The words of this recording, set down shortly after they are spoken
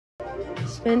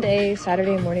Spend a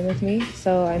Saturday morning with me.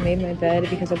 So I made my bed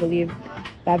because I believe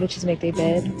bad bitches make their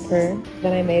bed.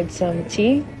 Then I made some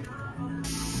tea.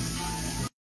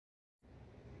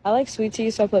 I like sweet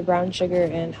tea, so I put brown sugar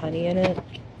and honey in it.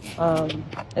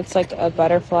 It's like a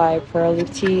butterfly pearl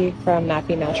leaf tea from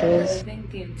Nappy Naturals. I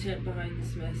think the intent behind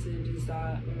this message is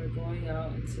that when we're going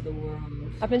out into the world,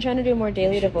 I've been trying to do more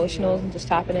daily devotionals and just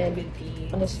tapping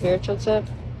in on a spiritual tip.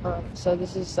 So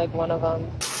this is like one of them.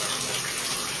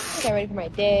 I got ready for my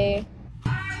day.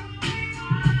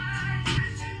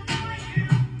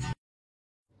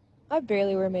 I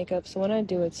barely wear makeup, so when I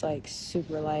do, it's like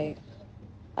super light.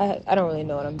 I don't really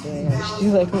know what I'm doing. I just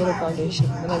do like a little foundation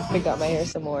and I picked out my hair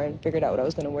some more and figured out what I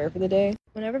was going to wear for the day.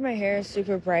 Whenever my hair is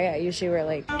super bright, I usually wear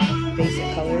like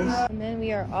basic colors. And then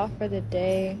we are off for the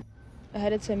day. I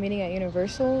headed to a meeting at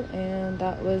Universal and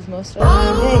that was most of my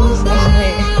day last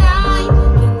night.